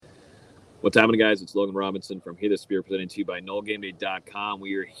What's happening, guys? It's Logan Robinson from Hear the Spear, presented to you by NoleGameDay.com.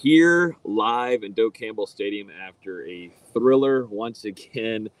 We are here live in Doak Campbell Stadium after a thriller once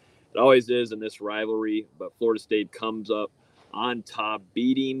again. It always is in this rivalry, but Florida State comes up on top,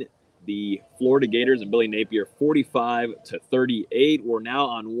 beating the Florida Gators and Billy Napier 45-38. We're now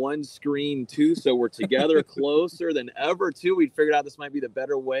on one screen, too, so we're together closer than ever, too. We figured out this might be the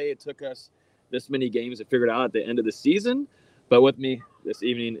better way. It took us this many games to figure it out at the end of the season. But with me this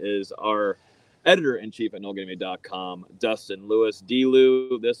evening is our editor-in-chief at NoleGameDay.com, Dustin Lewis.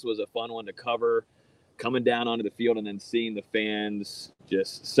 D-Lou, this was a fun one to cover, coming down onto the field and then seeing the fans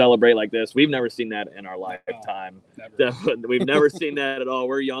just celebrate like this. We've never seen that in our lifetime. We've never seen that at all.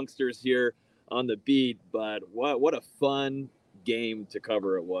 We're youngsters here on the beat, but what a fun game to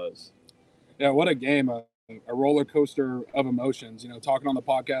cover it was. Yeah, what a game, a roller coaster of emotions. Talking on the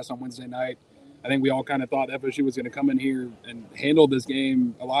podcast on Wednesday night, I think we all kind of thought FSU was going to come in here and handle this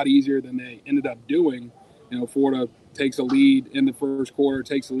game a lot easier than they ended up doing. Florida takes a lead in the first quarter,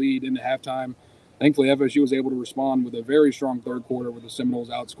 takes a lead into halftime. Thankfully, FSU was able to respond with a very strong third quarter where the Seminoles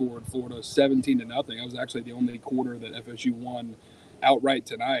outscored Florida 17-0. That was actually the only quarter that FSU won outright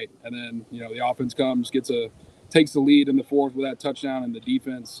tonight. And then, the offense comes, takes the lead in the fourth with that touchdown, and the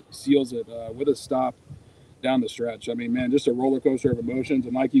defense seals it with a stop down the stretch. I mean, man, just a roller coaster of emotions.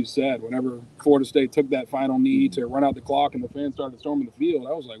 And like you said, whenever Florida State took that final knee to run out the clock and the fans started storming the field,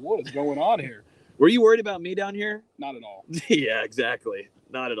 I was like, what is going on here? Were you worried about me down here? Not at all. Yeah, exactly.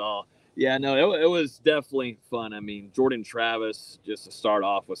 Not at all. Yeah, no, it was definitely fun. I mean, Jordan Travis, just to start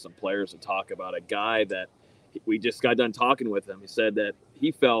off with some players to talk about, a guy that we just got done talking with him. He said that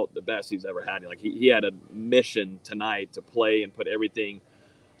he felt the best he's ever had. Like he had a mission tonight to play and put everything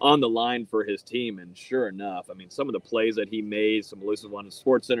on the line for his team. And sure enough, I mean, some of the plays that he made, some elusive one,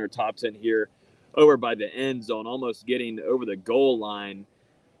 Sports Center top 10 here over by the end zone, almost getting over the goal line.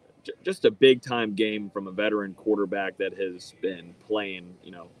 Just a big time game from a veteran quarterback that has been playing,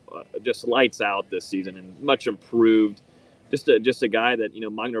 just lights out this season and much improved. Just a guy that,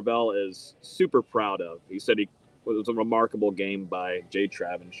 Mike Norvell is super proud of. He said it was a remarkable game by Jay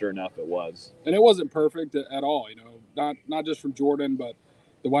Trav, and sure enough, it was. And it wasn't perfect at all, not just from Jordan, but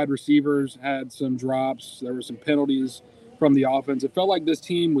the wide receivers had some drops. There were some penalties from the offense. It felt like this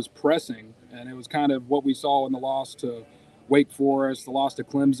team was pressing, and it was kind of what we saw in the loss to Wake Forest, the loss to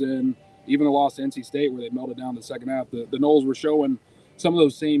Clemson, even the loss to NC State where they melted down the second half. The Noles were showing some of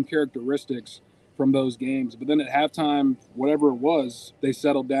those same characteristics from those games. But then at halftime, whatever it was, they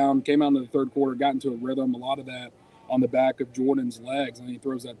settled down, came out into the third quarter, got into a rhythm, a lot of that on the back of Jordan's legs, and he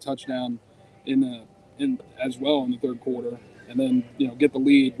throws that touchdown in as well in the third quarter. And then, get the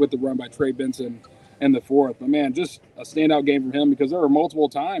lead with the run by Trey Benson in the fourth. But, man, just a standout game from him because there were multiple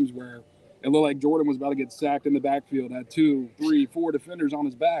times where it looked like Jordan was about to get sacked in the backfield, had 2, 3, 4 defenders on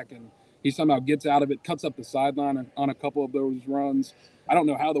his back, and he somehow gets out of it, cuts up the sideline on a couple of those runs. I don't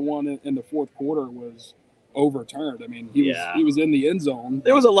know how the one in the fourth quarter was overturned. I mean, he was in the end zone.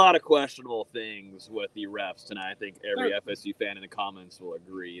 There was a lot of questionable things with the refs tonight. I think every FSU fan in the comments will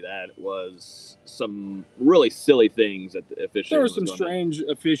agree that was some really silly things that the officiating. There was some strange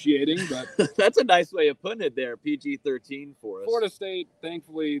officiating, but that's a nice way of putting it there. PG-13 for us. Florida State,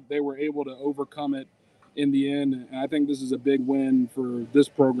 thankfully, they were able to overcome it in the end, and I think this is a big win for this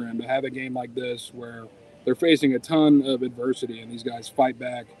program to have a game like this where they're facing a ton of adversity, and these guys fight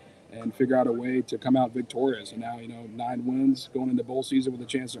back and figure out a way to come out victorious. And now, 9 wins going into bowl season with a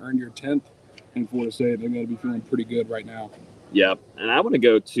chance to earn your 10th in Florida State. They're going to be feeling pretty good right now. Yep. And I want to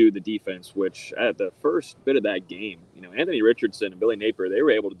go to the defense, which at the first bit of that game, Anthony Richardson and Billy Napier, they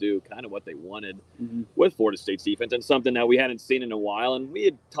were able to do kind of what they wanted with Florida State's defense, and something that we hadn't seen in a while. And we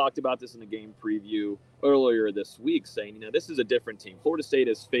had talked about this in the game preview earlier this week, saying, this is a different team. Florida State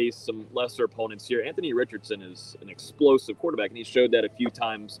has faced some lesser opponents here. Anthony Richardson is an explosive quarterback, and he showed that a few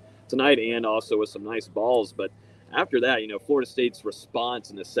times tonight and also with some nice balls. But after that, Florida State's response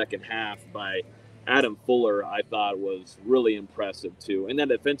in the second half by Adam Fuller, I thought, was really impressive, too. In that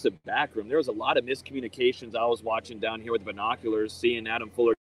defensive back room, there was a lot of miscommunications. I was watching down here with binoculars, seeing Adam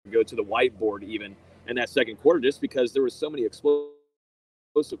Fuller go to the whiteboard even in that second quarter, just because there were so many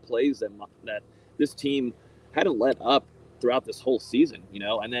explosive plays that this team hadn't let up throughout this whole season,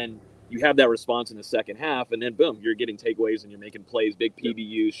 and then you have that response in the second half, and then boom, you're getting takeaways and you're making plays, big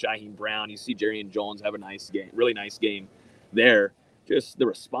PBUs, Shaheem Brown. You see Jarian Jones have a nice game, really nice game there. Just the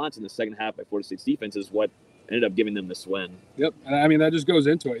response in the second half by Florida State's defense is what ended up giving them this win. Yep. And I mean, that just goes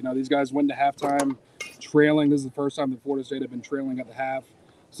into it. These guys went to halftime trailing. This is the first time that Florida State had been trailing at the half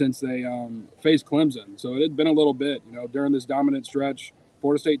since they faced Clemson. So it had been a little bit, during this dominant stretch.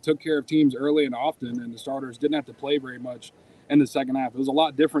 Florida State took care of teams early and often, and the starters didn't have to play very much in the second half. It was a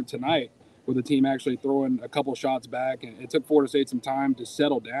lot different tonight with the team actually throwing a couple shots back, and it took Florida State some time to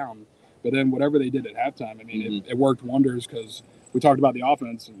settle down. But then whatever they did at halftime, I mean, it worked wonders because we talked about the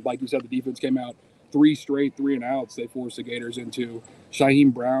offense. And like you said, the defense came out 3 straight 3-and-outs. They forced the Gators into.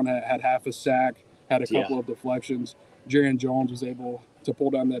 Shaheem Brown had half a sack, had a couple of deflections. Jarian Jones was able to pull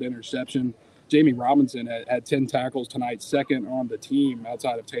down that interception. Jamie Robinson had 10 tackles tonight, second on the team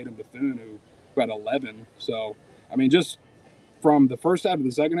outside of Tatum Bethune, who had 11. So, I mean, just from the first half to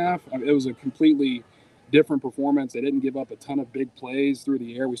the second half, it was a completely different performance. They didn't give up a ton of big plays through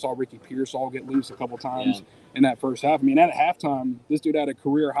the air. We saw Ricky Pearsall get loose a couple times in that first half. I mean, at halftime, this dude had a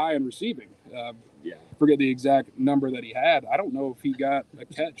career high in receiving. Forget the exact number that he had. I don't know if he got a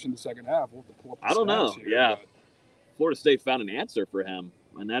catch in the second half. We'll have to pull up the I don't know. Here, but Florida State found an answer for him,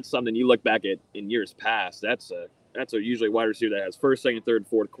 and that's something you look back at in years past. That's a usually wide receiver that has first, second, third,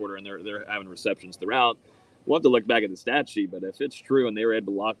 fourth quarter, and they're having receptions throughout. We'll have to look back at the stat sheet, but if it's true and they were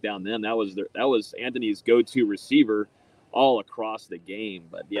able to lock down them, that was Anthony's go-to receiver all across the game.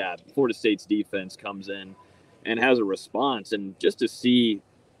 But yeah, Florida State's defense comes in and has a response, and just to see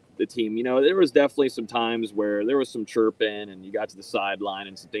the team, there was definitely some times where there was some chirping and you got to the sideline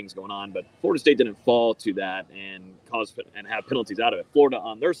and some things going on, but Florida State didn't fall to that and have penalties out of it. Florida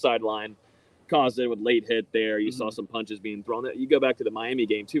on their sideline caused it with late hit there. You saw some punches being thrown. You go back to the Miami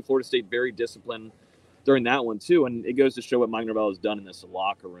game too. Florida State very disciplined during that one too, and it goes to show what Mike Norvell has done in this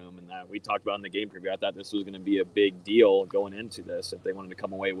locker room, and that we talked about in the game preview. I thought this was going to be a big deal going into this if they wanted to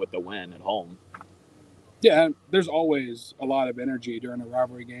come away with the win at home. Yeah, there's always a lot of energy during a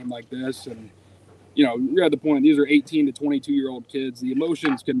rivalry game like this, and you're at the point, these are 18 to 22-year-old kids. The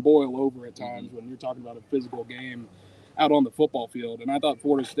emotions can boil over at times when you're talking about a physical game out on the football field, and I thought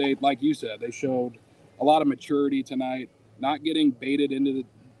Florida State, like you said, they showed a lot of maturity tonight, not getting baited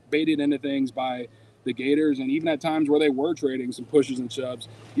into things by the Gators, and even at times where they were trading some pushes and shoves,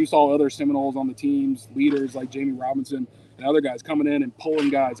 you saw other Seminoles on the teams, leaders like Jamie Robinson and other guys coming in and pulling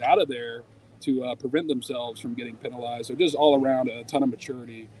guys out of there to prevent themselves from getting penalized. So just all around a ton of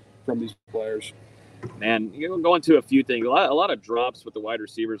maturity from these players. Man, go into a few things. A lot of drops with the wide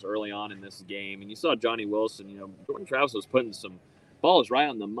receivers early on in this game, and you saw Johnny Wilson. Jordan Travis was putting some balls right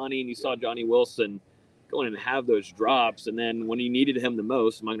on the money, and you saw Johnny Wilson going and have those drops. And then when you needed him the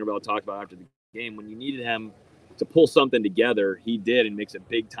most, Mike Norvell talked about after the game, when you needed him to pull something together, he did and makes a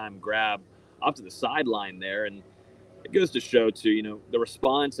big time grab off to the sideline there. And it goes to show too, the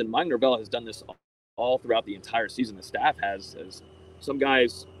response, and Mike Norvell has done this all throughout the entire season. The staff has, as some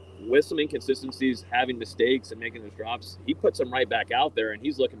guys with some inconsistencies, having mistakes and making those drops, he puts them right back out there, and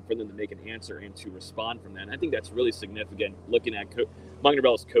he's looking for them to make an answer and to respond from that. And I think that's really significant looking at Mike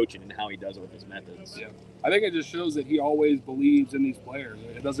Norvell's coaching and how he does it with his methods. Yeah, I think it just shows that he always believes in these players.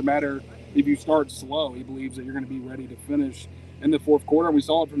 It doesn't matter if you start slow. He believes that you're going to be ready to finish in the fourth quarter. And we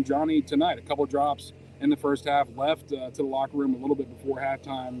saw it from Johnny tonight. A couple drops in the first half, left to the locker room a little bit before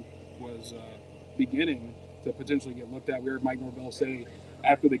halftime was beginning to potentially get looked at. We heard Mike Norvell say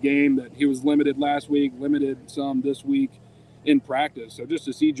after the game that he was limited last week, limited some this week in practice. So just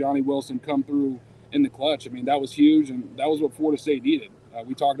to see Johnny Wilson come through in the clutch, I mean, that was huge, and that was what Florida State needed.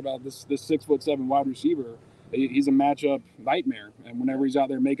 We talked about this 6'7" wide receiver. He's a matchup nightmare, and whenever he's out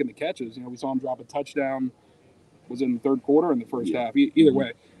there making the catches, we saw him drop a touchdown. Was it in the third quarter or in the first half? Either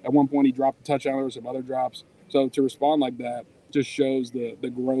way, at one point he dropped a touchdown. There were some other drops. So to respond like that just shows the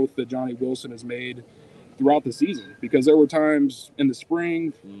growth that Johnny Wilson has made throughout the season, because there were times in the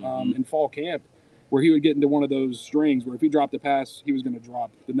spring, in fall camp, where he would get into one of those strings where if he dropped a pass, he was going to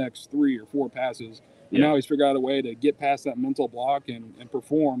drop the next 3 or 4 passes. And now he's figured out a way to get past that mental block and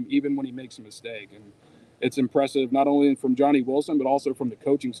perform even when he makes a mistake. And it's impressive, not only from Johnny Wilson, but also from the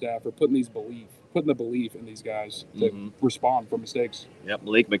coaching staff for putting the belief in these guys to respond for mistakes. Yep,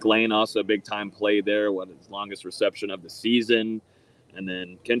 Malik McLean also a big-time play there, his longest reception of the season. And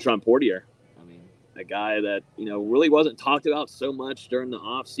then Kentron Portier, a guy that, really wasn't talked about so much during the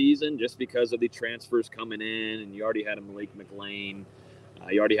offseason just because of the transfers coming in, and you already had a Malik McLean,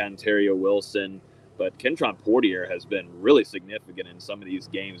 you already had Ontario Wilson, but Kentron Portier has been really significant in some of these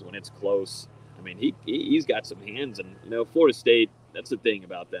games when it's close. I mean, he's got some hands, and, Florida State, that's the thing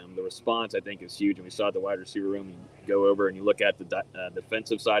about them. The response, I think, is huge, and we saw at the wide receiver room, you go over and you look at the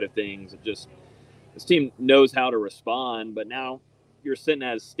defensive side of things. This team knows how to respond, but now you're sitting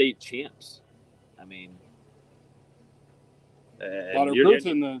as state champs. I mean, a lot of recruits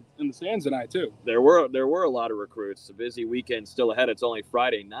in the stands tonight too. There were a lot of recruits. A busy weekend still ahead. It's only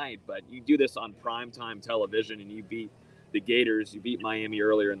Friday night, but you do this on primetime television, and you beat the Gators. You beat Miami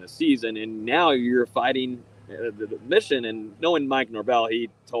earlier in the season, and now you're fighting the mission. And knowing Mike Norvell, he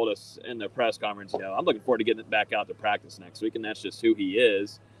told us in the press conference, I'm looking forward to getting back out to practice next week, and that's just who he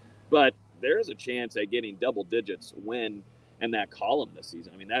is. But there is a chance at getting double digits win in that column this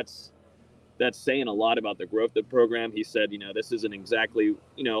season. I mean, that's saying a lot about the growth of the program. He said, this isn't exactly,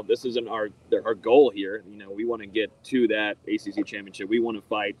 this isn't our goal here. We want to get to that ACC championship. We want to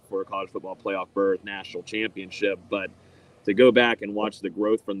fight for a college football playoff berth, national championship. But to go back and watch the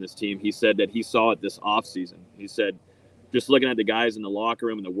growth from this team, he said that he saw it this offseason. He said, just looking at the guys in the locker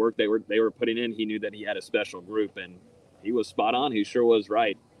room and the work they were putting in, he knew that he had a special group, and he was spot on. He sure was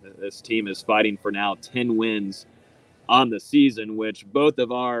right. This team is fighting for now 10 wins on the season, which both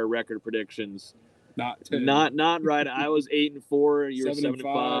of our record predictions not right. I was 8-4. You were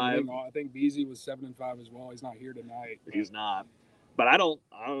 7-5. I think Beasy was 7-5 as well. He's not here tonight. He's not. But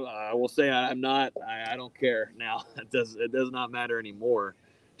I will say I'm not. I don't care now. It does not matter anymore.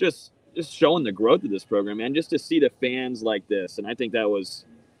 Just showing the growth of this program, man. Just to see the fans like this, and I think that was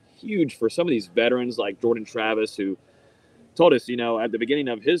huge for some of these veterans like Jordan Travis, who told us, at the beginning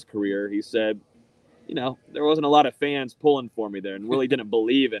of his career, he said, there wasn't a lot of fans pulling for me there and really didn't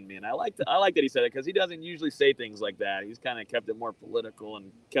believe in me. And I like that he said it, because he doesn't usually say things like that. He's kind of kept it more political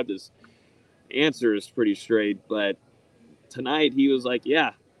and kept his answers pretty straight. But tonight he was like,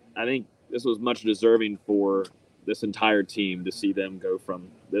 yeah, I think this was much deserving for this entire team to see them go from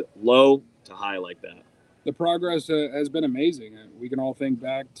the low to high like that. The progress has been amazing. We can all think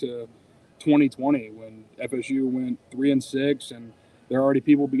back to 2020 when FSU went 3-6, and there are already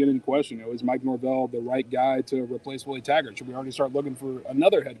people beginning to question, is Mike Norvell the right guy to replace Willie Taggart? Should we already start looking for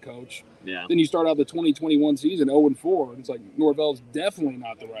another head coach? Yeah. Then you start out the 2021 season 0-4, and it's like, Norvell's definitely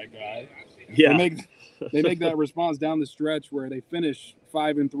not the right guy. Yeah. They make that response down the stretch where they finish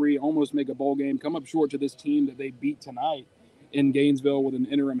 5-3, almost make a bowl game, come up short to this team that they beat tonight in Gainesville with an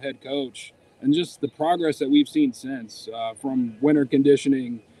interim head coach. And just the progress that we've seen since, from winter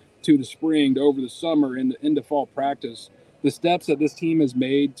conditioning to the spring to over the summer into fall practice, the steps that this team has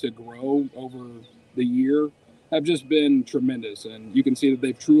made to grow over the year have just been tremendous. And you can see that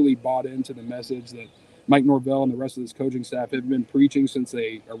they've truly bought into the message that Mike Norvell and the rest of this coaching staff have been preaching since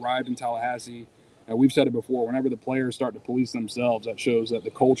they arrived in Tallahassee. And we've said it before, whenever the players start to police themselves, that shows that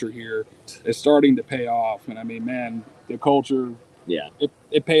the culture here is starting to pay off. And I mean, man, the culture,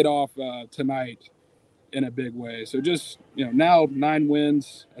 it paid off tonight in a big way. So just, now 9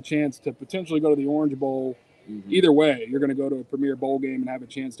 wins, a chance to potentially go to the Orange Bowl. Mm-hmm. Either way, you're going to go to a premier bowl game and have a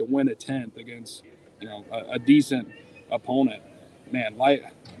chance to win a 10th against, a decent opponent. Man, I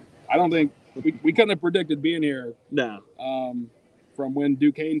don't think we couldn't have predicted being here. No. From when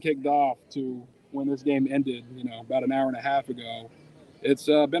Duquesne kicked off to when this game ended, about an hour and a half ago. It's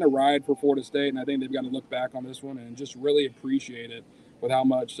been a ride for Florida State, and I think they've got to look back on this one and just really appreciate it with how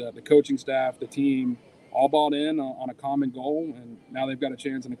much the coaching staff, the team, all bought in on a common goal, and now they've got a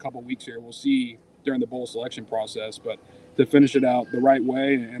chance in a couple weeks here. We'll see during the bowl selection process, but to finish it out the right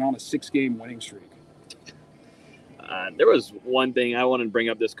way and on a 6-game winning streak. There was one thing I wanted to bring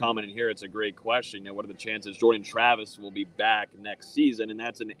up this comment in here. It's a great question. What are the chances Jordan Travis will be back next season? And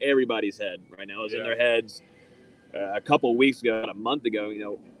that's in everybody's head right now. It's in their heads. A couple of weeks ago, a month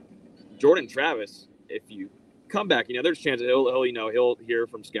ago, Jordan Travis, if you come back, there's chances he'll hear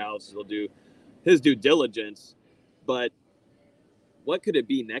from scouts. He'll do his due diligence. But what could it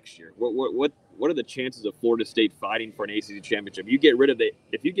be next year? What are the chances of Florida State fighting for an ACC championship? You get rid of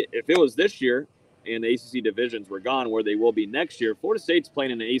if it was this year and the ACC divisions were gone, where they will be next year, Florida State's playing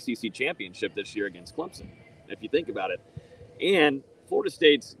in an ACC championship this year against Clemson, if you think about it. And Florida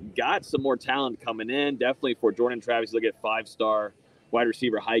State's got some more talent coming in, definitely for Jordan Travis. Look at 5-star wide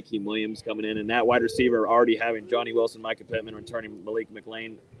receiver Hakeem Williams coming in, and that wide receiver already having Johnny Wilson, Micah Pittman, returning Malik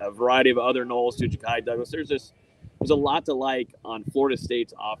McLean, a variety of other Knowles, Ja'Kai Douglas. There's a lot to like on Florida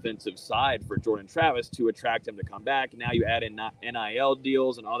State's offensive side for Jordan Travis to attract him to come back. Now you add in NIL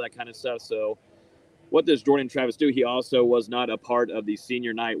deals and all that kind of stuff. So what does Jordan Travis do? He also was not a part of the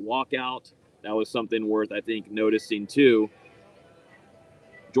senior night walkout. That was something worth, I think, noticing too.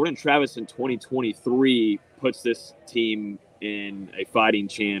 Jordan Travis in 2023 puts this team in a fighting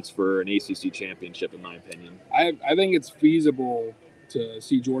chance for an ACC championship, in my opinion. I think it's feasible to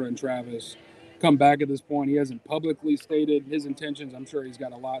see Jordan Travis come back at this point. He hasn't publicly stated his intentions. I'm sure he's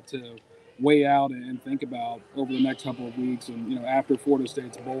got a lot to weigh out and think about over the next couple of weeks and, after Florida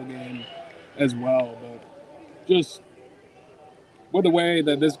State's bowl game as well. But just with the way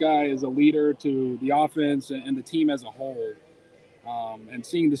that this guy is a leader to the offense and the team as a whole, and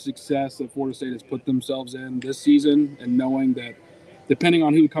seeing the success that Florida State has put themselves in this season and knowing that depending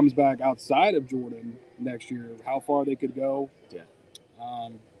on who comes back outside of Jordan next year, how far they could go. Yeah.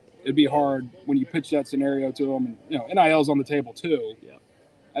 It'd be hard when you pitch that scenario to them. And, NIL's on the table too. Yeah.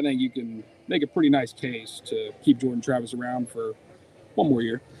 I think you can make a pretty nice case to keep Jordan Travis around for one more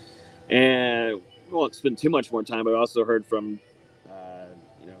year. And we won't spend too much more time, but I also heard from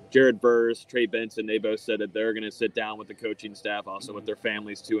Jared Verse, Trey Benson. They both said that they're going to sit down with the coaching staff, also with their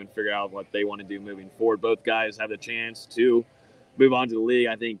families too, and figure out what they want to do moving forward. Both guys have the chance to move on to the league.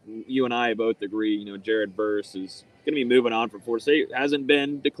 I think you and I both agree, Jared Verse is going to be moving on from Florida State. Hasn't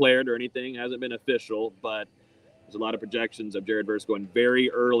been declared or anything, hasn't been official, but there's a lot of projections of Jared Verse going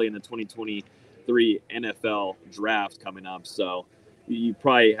very early in the 2023 NFL draft coming up. So you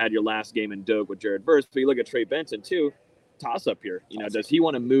probably had your last game in Doak with Jared Verse, but you look at Trey Benson too. Toss up here. Does he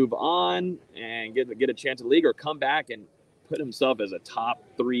want to move on and get a chance at the league, or come back and put himself as a top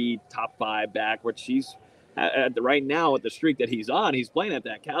 3, top 5 back, which he's right now at the streak that he's on, he's playing at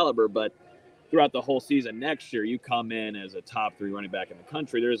that caliber, but throughout the whole season next year, you come in as a top 3 running back in the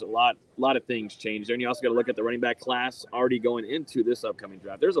country. There's a lot of things change there. And you also got to look at the running back class already going into this upcoming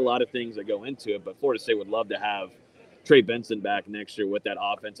draft. There's a lot of things that go into it, but Florida State would love to have Trey Benson back next year with that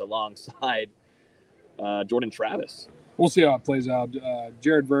offense alongside Jordan Travis. We'll see how it plays out.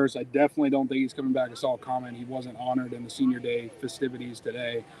 Jared Verse, I definitely don't think he's coming back. I saw a comment. He wasn't honored in the senior day festivities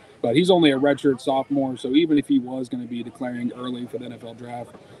today, but he's only a redshirt sophomore. So even if he was going to be declaring early for the NFL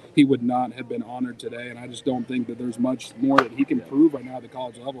draft, he would not have been honored today. And I just don't think that there's much more that he can prove right now at the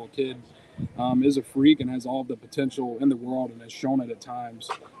college level. Kid is a freak and has all the potential in the world, and has shown it at times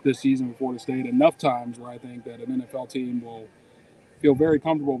this season with Florida State. Enough times where I think that an NFL team will feel very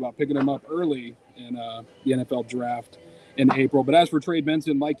comfortable about picking him up early in the NFL draft in April. But as for Trey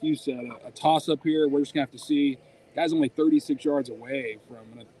Benson, like you said, a toss-up here. We're just going to have to see. Guy's only 36 yards away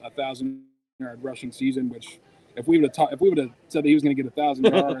from a 1,000-yard rushing season, which if we would have said that he was going to get 1,000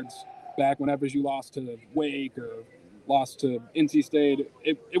 yards back when FSU lost to Wake or lost to NC State,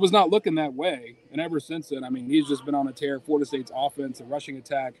 it was not looking that way. And ever since then, I mean, he's just been on a tear. Florida State's offense, the rushing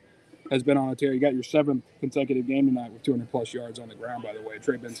attack, has been on a tear. You got your 7th consecutive game tonight with 200-plus yards on the ground, by the way.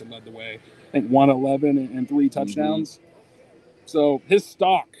 Trey Benson led the way. I think 111 and 3 touchdowns. Mm-hmm. So his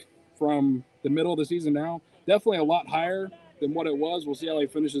stock from the middle of the season now, definitely a lot higher than what it was. We'll see how he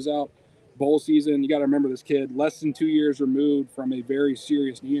finishes out bowl season. You got to remember this kid, less than 2 years removed from a very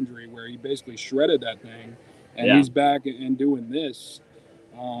serious knee injury where he basically shredded that thing, and he's back and doing this.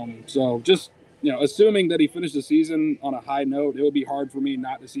 So just, assuming that he finished the season on a high note, it would be hard for me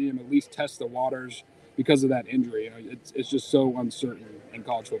not to see him at least test the waters because of that injury. It's just so uncertain in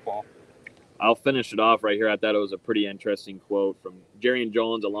college football. I'll finish it off right here. I thought it was a pretty interesting quote from Jarrian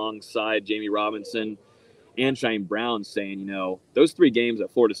Jones alongside Jamie Robinson and Shane Brown saying, those 3 games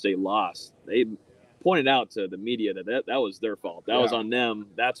that Florida State lost, they pointed out to the media that was their fault. That was on them.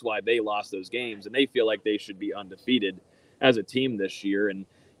 That's why they lost those games, and they feel like they should be undefeated as a team this year. And,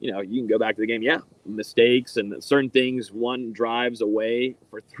 you can go back to the game. Yeah, mistakes and certain things, 1 drives away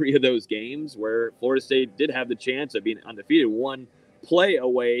for 3 of those games where Florida State did have the chance of being undefeated. 1 play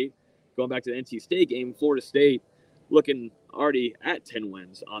away. Going back to the NC State game, Florida State looking already at 10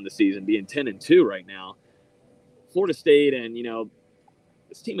 wins on the season, being 10-2 right now. Florida State, and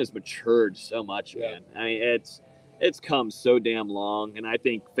this team has matured so much, man. I mean, it's come so damn long, and I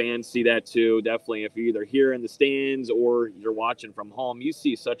think fans see that too. Definitely, if you're either here in the stands or you're watching from home, you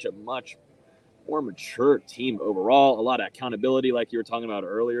see such a much more mature team overall. A lot of accountability, like you were talking about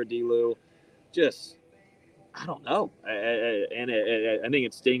earlier, D-Lou. Just, I don't know. I think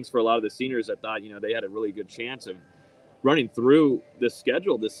it stings for a lot of the seniors that thought, they had a really good chance of running through the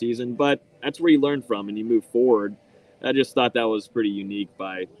schedule this season, but that's where you learn from and you move forward. I just thought that was pretty unique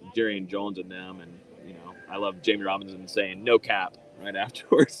by Jarrian Jones and them. And, I love Jamie Robinson saying no cap right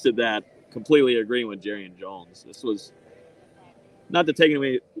afterwards to that, completely agreeing with Jarrian Jones. This was not to take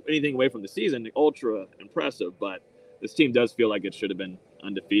anything away from the season, ultra impressive, but this team does feel like it should have been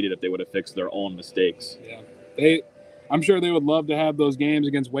undefeated if they would have fixed their own mistakes. Yeah. I'm sure they would love to have those games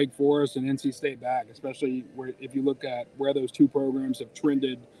against Wake Forest and NC State back, especially if you look at where those 2 programs have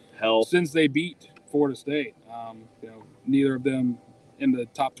trended since they beat Florida State. Neither of them in the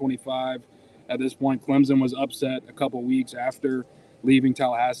top 25 at this point. Clemson was upset a couple weeks after leaving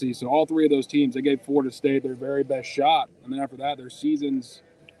Tallahassee. So all 3 of those teams, they gave Florida State their very best shot. And then after that, their seasons,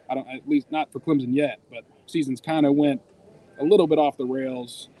 at least not for Clemson yet, but seasons kind of went a little bit off the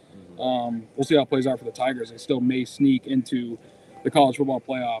rails. We'll see how it plays out for the Tigers. They still may sneak into the college football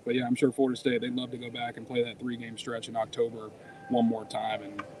playoff. But, yeah, I'm sure Florida State, they'd love to go back and play that 3-game stretch in October one more time,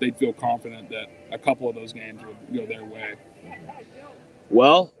 and they'd feel confident that a couple of those games would go their way.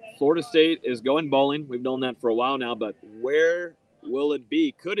 Well, Florida State is going bowling. We've known that for a while now, but where will it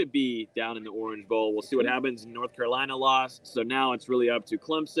be? Could it be down in the Orange Bowl? We'll see what happens. North Carolina lost, so now it's really up to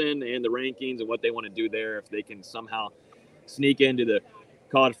Clemson and the rankings and what they want to do there. If they can somehow sneak into the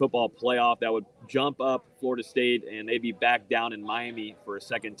college football playoff that would jump up Florida State, and they'd be back down in Miami for a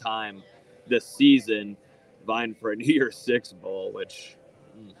second time this season, vying for a New Year's Six bowl, which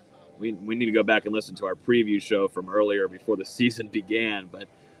we need to go back and listen to our preview show from earlier before the season began. But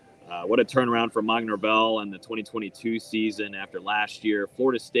what a turnaround for Mike Norvell and the 2022 season after last year.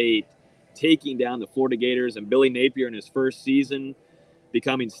 Florida State taking down the Florida Gators, and Billy Napier in his first season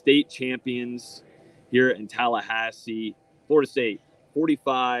becoming state champions here in Tallahassee. Florida State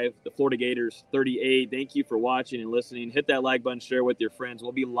 45, the Florida Gators 38. Thank you for watching and listening. Hit that like button, share with your friends.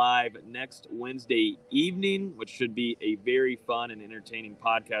 We'll be live next Wednesday evening, which should be a very fun and entertaining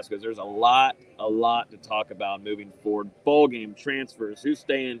podcast because there's a lot to talk about moving forward. Bowl game, transfers, who's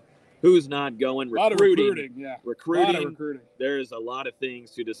staying, who's not going, recruiting. Yeah. Recruiting. A lot of recruiting. There's a lot of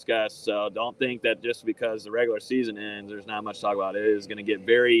things to discuss. So don't think that just because the regular season ends, there's not much to talk about. It is going to get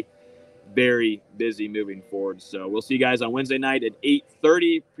very, very busy moving forward. So we'll see you guys on Wednesday night at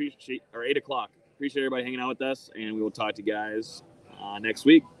 8:30 or 8 o'clock. Appreciate everybody hanging out with us, and we will talk to you guys next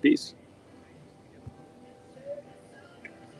week. Peace.